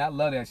 Yeah, man, I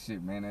love that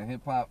shit, man. And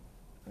hip hop,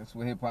 that's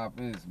what hip hop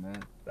is,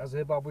 man. That's the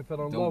hip hop we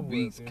fell in Dope love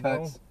beats, with, you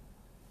cuts. know?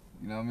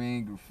 You know what I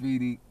mean?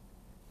 Graffiti,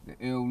 the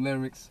ill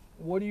lyrics.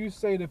 What do you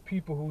say to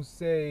people who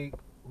say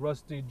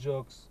Ruste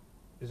Juxx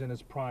is in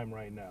his prime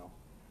right now?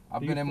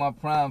 I've been in my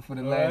prime for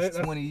the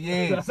last 20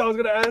 years. That's what I was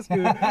gonna ask you.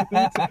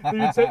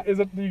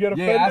 Do you get offended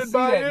Yeah, I see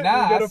by that. it?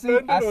 Nah, you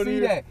get I offended, see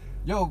that.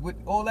 Yo, but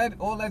all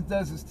that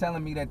does is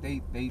telling me that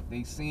they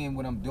seeing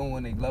what I'm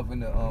doing. They loving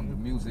the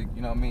music.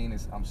 You know what I mean?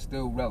 I'm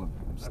still relevant.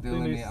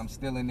 I'm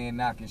still in there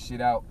knocking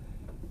shit out.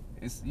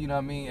 It's, you know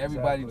what I mean?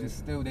 Everybody Exactly. just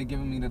still, they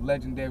giving me the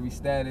legendary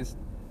status.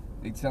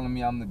 They telling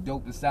me I'm the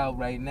dopest out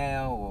right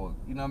now, or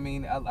you know what I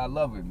mean? I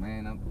love it,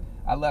 man.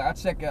 I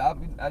check it.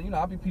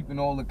 I'll be peeping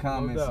all the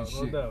comments and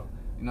shit. No doubt.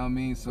 You know what I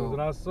mean? So When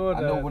I saw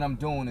that, know what I'm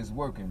doing is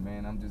working,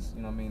 man. I'm just,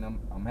 you know what I mean?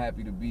 I'm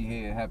happy to be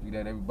here. Happy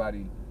that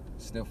everybody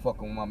still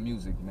fucking with my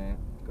music, man.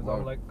 Cause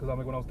I'm like, when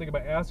I was thinking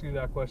about asking you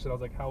that question, I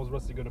was like, how is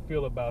Rusty gonna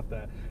feel about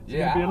that? So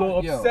Yeah, be a little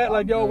upset,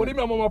 like, yo, good. what do you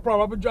mean I'm on my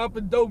prime? I've been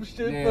dropping dope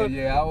shit for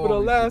the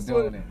always last been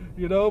doing one, it.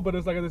 you know. But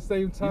it's like at the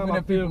same time, Even I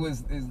if feel people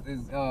is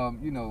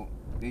you know,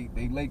 they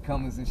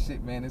latecomers and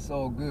shit, man. It's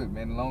all good,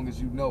 man. As long as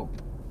you know.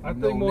 I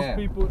think most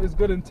people, it's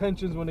good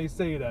intentions when they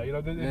say that. You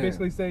know, they're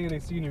basically saying they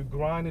seen you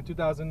grind in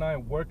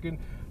 2009, working.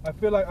 I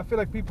feel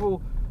like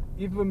people,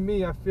 even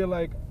me, I feel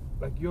like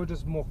you're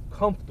just more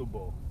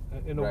comfortable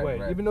in a way.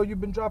 Right. Even though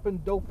you've been dropping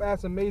dope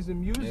ass amazing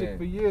music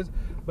for years,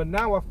 but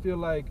now I feel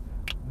like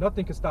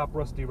nothing can stop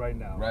Rusty right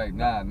now. Right,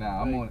 nah.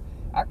 I'm on.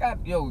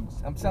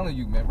 I'm telling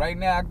you, man. Right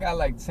now, I got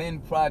like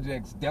 10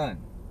 projects done,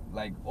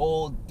 like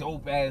all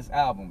dope ass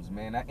albums,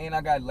 man. And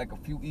I got like a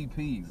few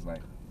EPs,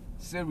 like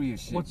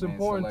serious shit. What's man.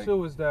 important so, like,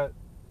 too is that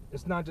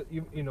it's not just,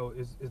 you know,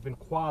 it's been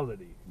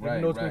quality.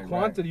 Even though it's been right.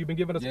 quantity, you've been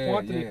giving us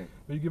quantity, yeah.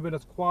 but you're giving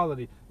us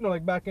quality. You know,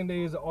 like back in the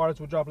days, the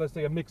artists would drop, let's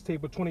say, a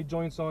mixtape with 20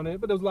 joints on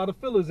it, but there was a lot of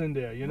fillers in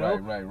there, you know?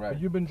 Right.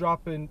 But you've been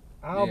dropping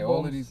albums,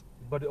 all of these,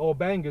 but all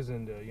bangers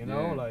in there, you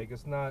know? Yeah. Like,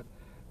 it's not,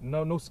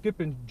 no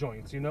skipping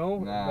joints, you know?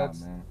 Nah,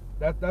 man.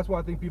 That's why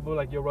I think people are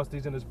like, yo,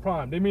 Rusty's in his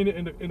prime. They mean it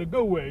in a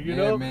good way, you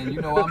know? Yeah, man.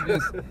 You know, I'm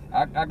just,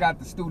 I got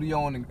the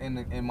studio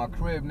in my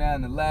crib now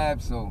in the lab,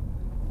 so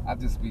I'm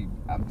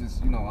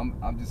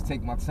just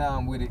take my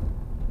time with it,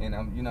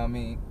 and you know what I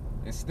mean?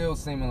 It's still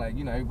seeming like,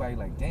 you know, everybody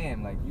like,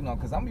 damn, like, you know,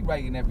 cause I'm be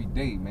writing every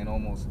day, man,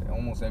 almost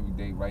every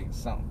day writing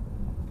something.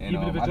 And,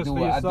 even if it's just for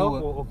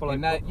yourself or for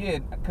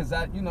like, cause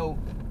you know,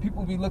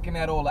 people be looking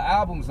at all the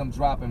albums I'm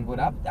dropping, but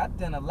I've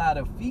done a lot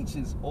of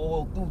features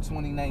all through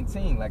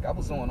 2019. Like I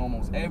was on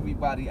almost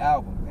everybody's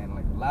album, and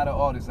like a lot of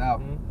artists'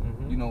 albums,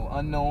 you know,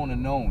 unknown or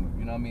known.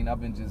 You know what I mean? I've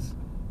been just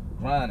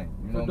grinding.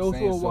 You know what I'm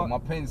saying? So my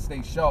pen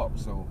stay sharp.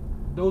 So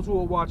those who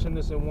are watching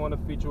this and want to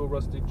feature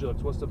with Ruste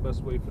Juxx, what's the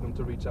best way for them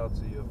to reach out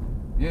to you?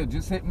 Yeah,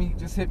 just hit me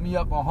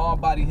up on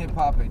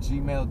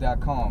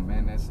hardbodyhiphop@gmail.com,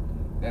 man. That's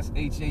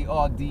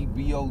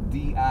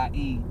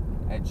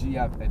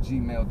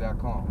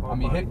HARDBODIE@gmail.com. I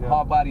mean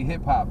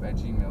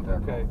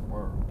hardbodyhiphop@gmail.com. Okay.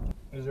 Word.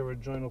 Is there a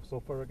joint of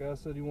sulfuric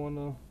acid you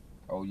wanna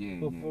Oh yeah,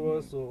 put for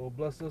us or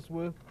bless us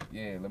with?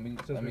 Yeah, let me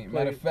we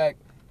matter of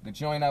fact, the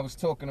joint I was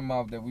talking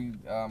about that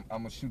I'm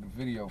gonna shoot a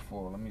video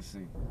for. Let me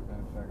see.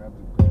 Matter of fact, I'll do.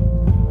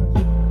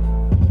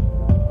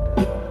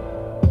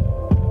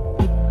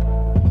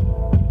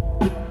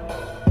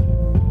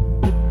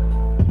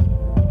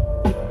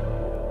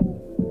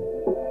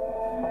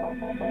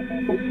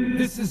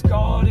 This is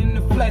God in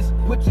the flesh,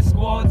 put your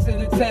squad to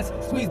the test.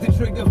 Squeeze the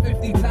trigger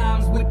 50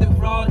 times with the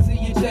rod to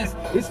your chest.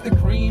 It's the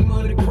cream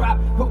of the crop,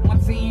 put my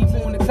team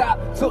on the top.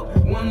 Took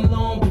one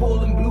long pull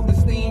and blew the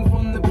steam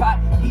from the pot.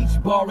 Each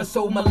bar is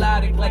so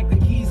melodic like the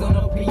keys on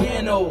a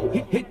piano.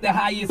 Hit the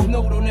highest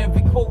note on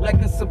every quote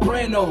like a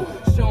soprano.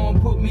 Sean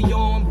put me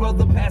on,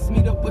 brother passed me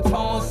the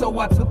baton. So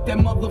I took that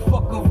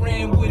motherfucker,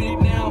 ran with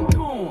it, now I'm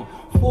gone.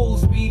 Full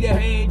speed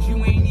ahead,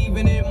 you ain't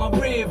even in my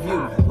rear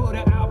view. Put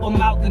an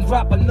album out, then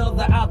drop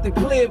another out the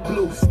clear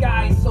blue.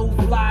 Sky so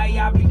fly,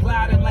 I be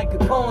gliding like a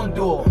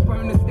condor.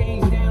 Burn the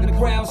stage down, the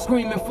crowd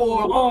screaming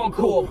for an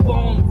encore.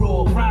 Bomb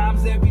roar,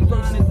 rhymes, every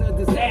line is a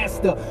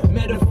disaster.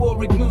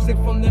 Metaphoric music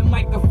from the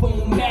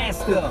microphone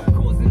master,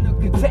 causing a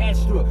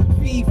catastrophe.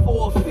 Fee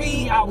for a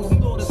fee, I was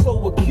slaughtered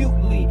so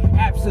acutely,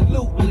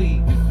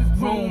 absolutely.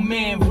 Grown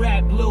man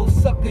rap, little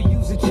sucker,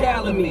 use a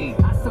child of me.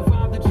 I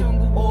survived the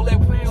jungle, all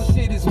that clown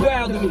shit is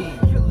wild to me.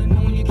 Killing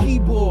on your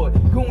keyboard,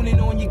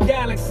 gooning on your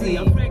galaxy.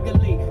 I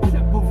regulate,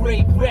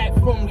 separate rap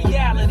from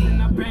reality.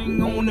 And I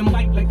bang on the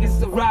mic like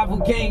it's a rival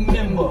gang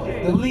member.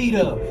 The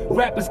leader,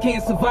 rappers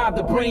can't survive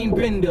the brain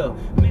bender.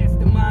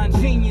 Mastermind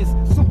genius,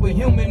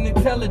 superhuman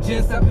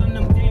intelligence. I gun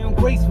them down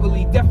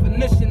gracefully,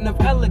 definition of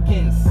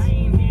elegance. I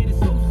ain't here to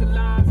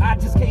socialize, I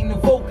just came to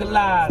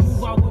vocalize.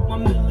 Move out with my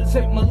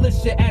militant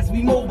militia as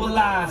we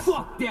mobilize.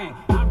 Fuck that,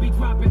 I be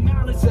dropping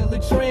knowledge till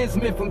it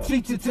transmit from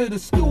teacher to the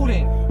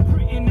student.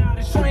 Printing out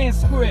a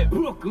transcript.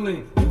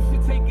 Brooklyn, you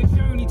should take a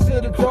journey to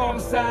the dark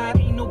side.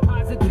 Ain't no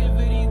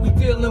positivity, we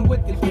dealing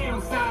with the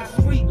downside.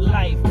 Street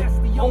life, that's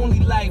the only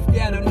life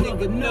that a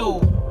nigga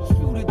know.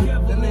 Shoot a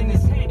devil in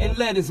his head and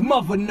let his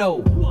mother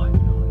know. What?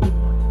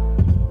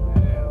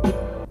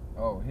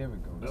 Oh, here we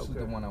go. This is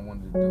the one I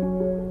wanted to do.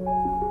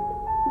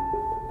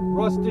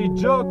 Ruste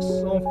Juxx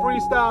on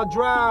Freestyle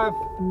Drive,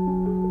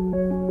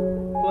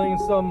 playing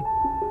some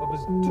of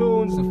his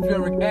tunes.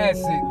 Sulfuric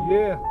acid.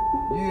 Yeah,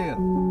 Yeah.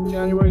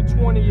 January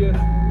 20th.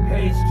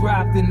 Page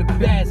dropped in the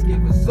basket,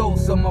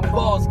 results on my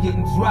balls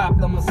getting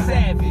dropped. I'm a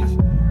savage.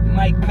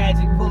 Mike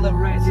Magic pull a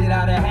ratchet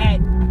out of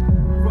hat.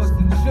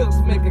 Ruste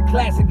Juxx make a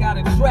classic out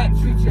of trap.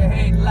 Treat your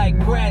head like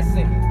grass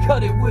and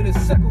cut it with a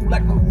sickle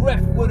like a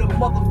ref with a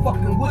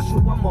motherfucking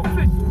whistle. I'm a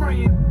fish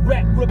spraying,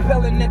 rap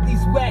repelling at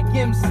these whack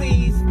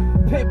MCs.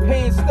 Pimp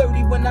hands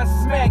sturdy when I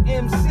smack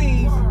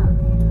MCs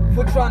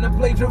for trying to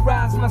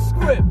plagiarize my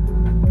script.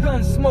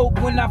 Gun smoke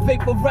when I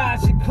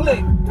vaporize your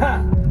clip.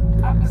 Huh?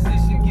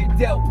 Opposition get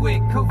dealt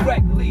with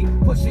correctly.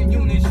 Pushing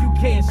units you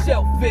can't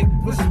shelf it.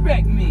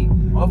 Respect me.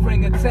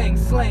 Orangutan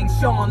slang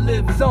Sean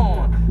lives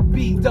on.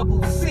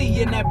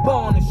 BCC and that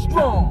bond is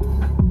strong.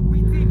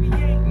 We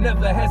deviate,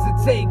 never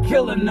hesitate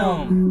killing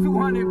them.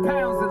 200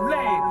 pounds of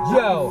lead.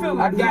 Yo,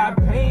 I got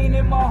pain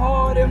in my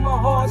heart and my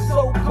heart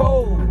so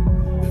cold.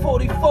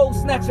 44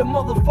 snatch a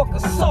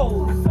motherfucker's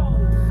soul.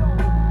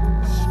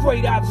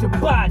 Straight out your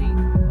body.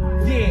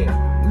 Yeah,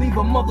 leave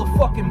a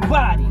motherfucking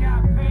body.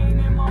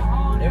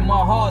 And my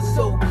heart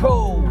so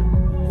cold.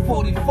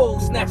 44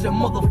 snatch a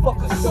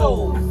motherfucker's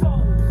soul.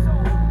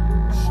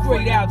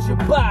 Straight out your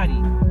body.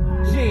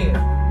 Yeah,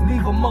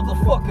 leave a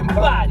motherfucking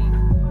body.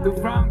 The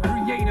rhyme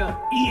creator,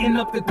 eating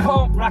up the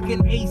comp,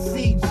 rocking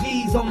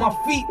ACGs on my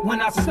feet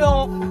when I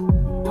stomp.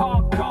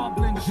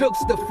 Hobgoblin,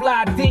 Juxx the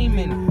fly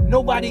demon.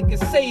 Nobody can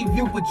save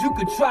you, but you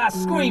could try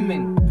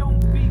screaming.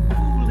 Don't be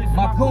foolish.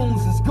 My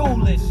goons is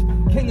ghoulish.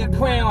 King of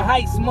Crown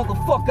Heights,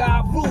 motherfucker,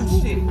 I rule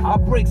shit. I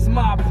breaks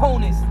my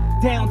opponents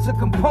down to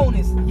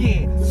components.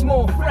 Yeah,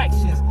 small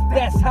fractions,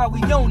 that's how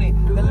we own it.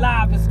 The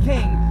live is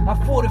king. I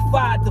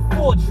fortified the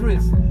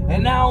fortress,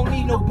 and I don't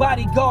need no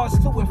bodyguards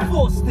to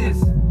enforce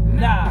this.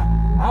 Nah,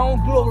 I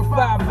don't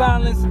glorify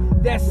violence.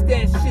 That's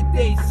that shit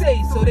they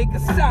say so they can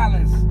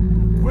silence.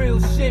 Real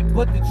shit,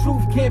 but the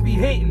truth can't be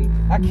hidden.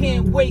 I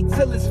can't wait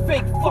till it's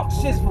fake, fuck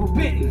shit's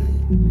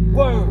forbidden.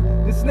 Word,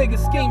 this nigga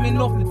scheming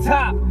off the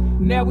top.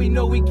 Now we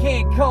know we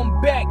can't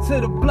come back to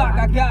the block.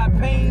 I got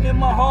pain in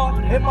my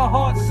heart, and my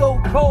heart so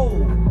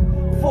cold.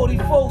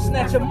 44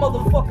 snatch a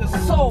motherfucker's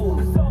soul.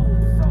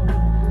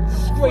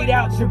 Straight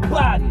out your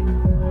body.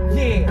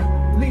 Yeah,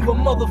 leave a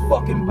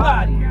motherfucking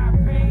body.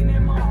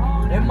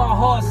 And my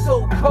heart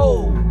so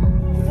cold.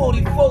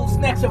 44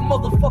 snatch a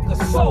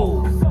motherfucker's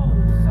soul.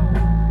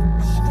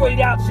 Straight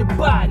out your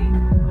body.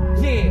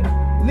 Yeah,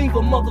 leave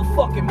a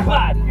motherfucking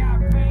body.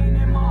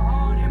 And my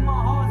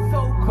heart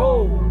so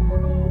cold.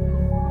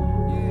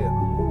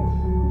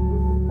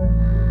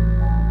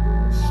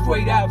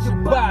 straight out your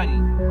body.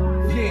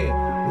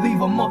 Yeah, leave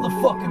a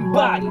motherfucking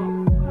body.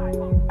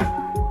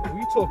 What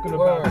you talking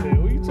about there?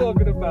 What you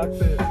talking about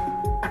there?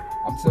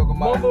 I'm talking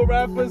about mumble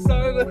rappers,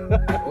 son.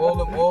 all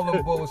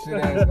them bullshit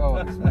ass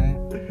artists,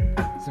 man.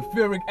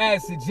 Sulfuric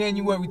Acid,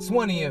 January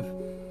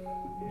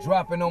 20th,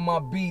 dropping on my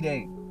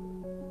B-Day.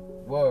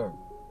 Word.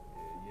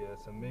 Yeah,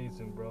 it's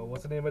amazing, bro.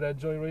 What's the name of that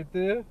joint right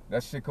there?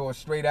 That shit called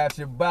Straight Out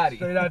Your Body.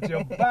 Straight Out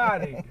Your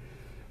Body.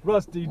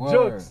 Ruste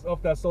Juxx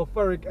off that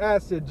Sulfuric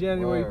Acid,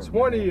 January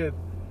 20th. Man.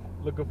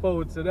 Looking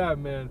forward to that,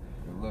 man.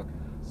 Good looking.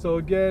 So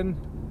again,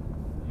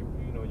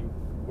 you know, you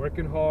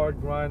working hard,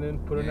 grinding,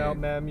 putting out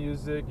mad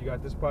music. You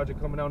got this project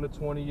coming out on the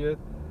 20th.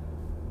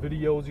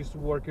 Videos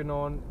you're working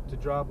on to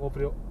drop over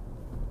the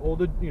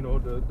older, you know,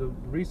 the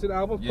recent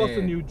albums plus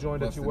the new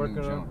joint that you're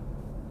working on.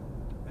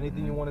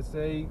 Anything you want to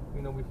say,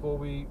 you know, before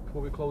we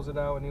close it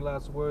out? Any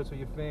last words for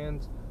your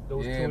fans?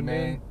 Those tuning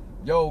in?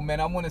 Yo, man,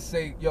 I want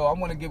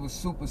to give a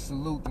super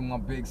salute to my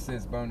big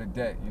sis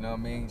Bernadette. You know what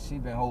I mean? She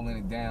been holding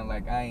it down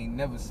like I ain't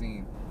never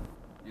seen.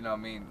 You know what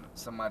I mean?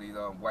 Somebody's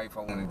wife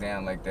holding it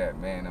down like that,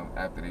 man.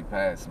 After they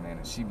passed, man,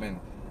 and she been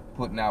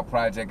putting out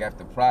project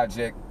after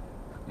project.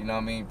 You know what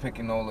I mean?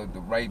 Picking all of the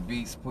right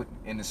beats, putting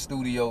in the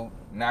studio,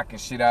 knocking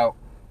shit out.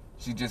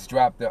 She just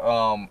dropped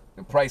the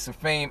Price of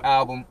Fame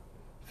album,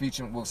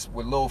 featuring with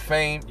Lil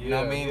Fame. You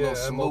know what I mean? Little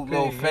salute,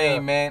 Lil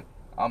Fame, man.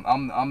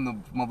 I'm the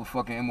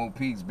motherfucking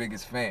MOP's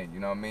biggest fan. You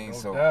know what I mean?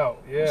 No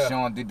doubt, yeah.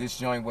 Sean did this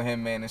joint with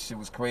him, man. This shit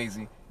was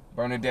crazy.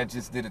 Bernadette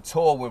just did a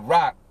tour with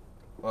Rock.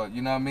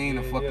 You know what I mean?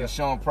 The fucking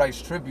Sean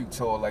Price tribute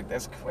tour. Like,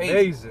 that's crazy.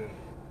 Amazing.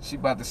 She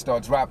about to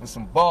start dropping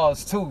some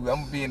bars too. I'm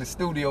gonna be in the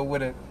studio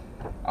with her.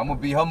 I'm gonna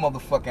be her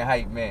motherfucking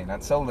hype man. I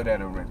told her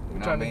that already. You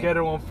know trying what to get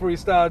her on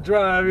Freestyle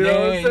Drive, you know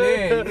what I'm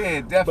saying?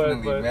 Yeah,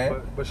 definitely,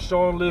 man. But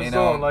Sean lives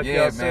on, like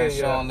y'all say.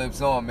 Sean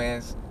lives on,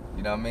 man.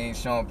 You know what I mean?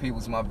 Sean P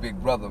was my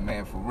big brother,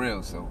 man, for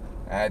real. So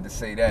I had to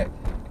say that.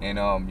 And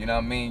you know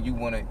what I mean? You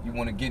wanna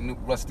get new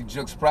Ruste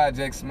Juxx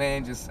projects,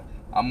 man?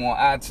 I'm on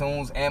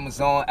iTunes,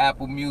 Amazon,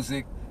 Apple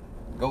Music.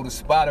 Go to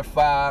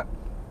Spotify.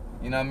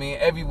 You know what I mean?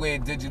 Everywhere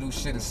digital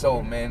shit is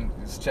sold, man.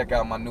 Just check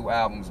out my new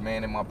albums,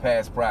 man, and my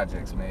past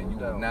projects, man. You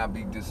will not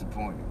be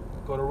disappointed.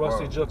 Go to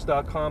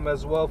RusteJuxx.com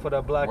as well for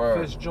that Black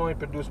Fish joint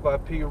produced by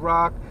P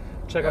Rock.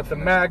 Check out the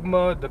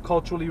Magma, the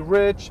Culturally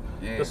Rich,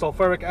 the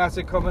Sulfuric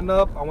Acid coming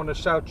up. I want to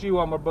shout you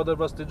out, my brother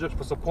Ruste Juxx,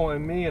 for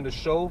supporting me and the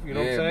show. You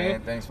know what I'm saying?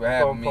 Man, thanks for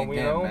having me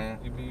again, man.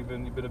 You've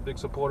been a big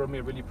supporter of me.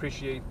 I really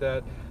appreciate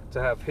that.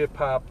 To have hip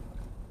hop,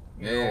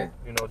 you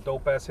know,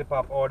 dope ass hip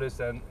hop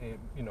artists and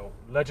you know,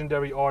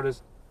 legendary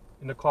artists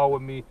in the car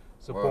with me,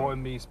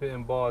 supporting me,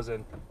 spitting bars,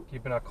 and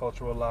keeping our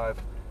culture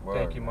alive.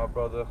 Thank you, my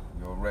brother.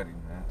 You're ready,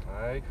 man.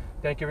 All right.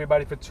 Thank you,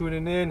 everybody, for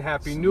tuning in.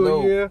 Happy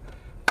New Year.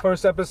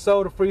 First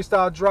episode of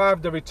Freestyle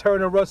Drive, the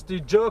return of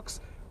Ruste Juxx.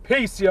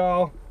 Peace,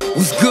 y'all.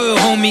 What's good,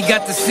 homie?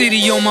 Got the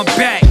city on my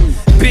back.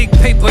 Big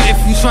paper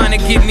if you trying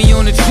to get me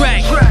on the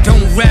track.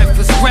 Don't rap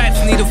for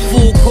scraps, need a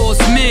full course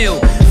meal.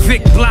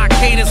 Vic block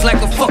haters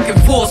like a fucking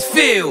force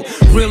field.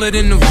 Realer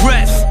than the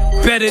rest,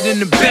 better than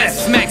the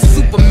best. Smack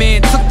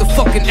Superman, took the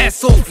fucking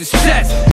S off his chest.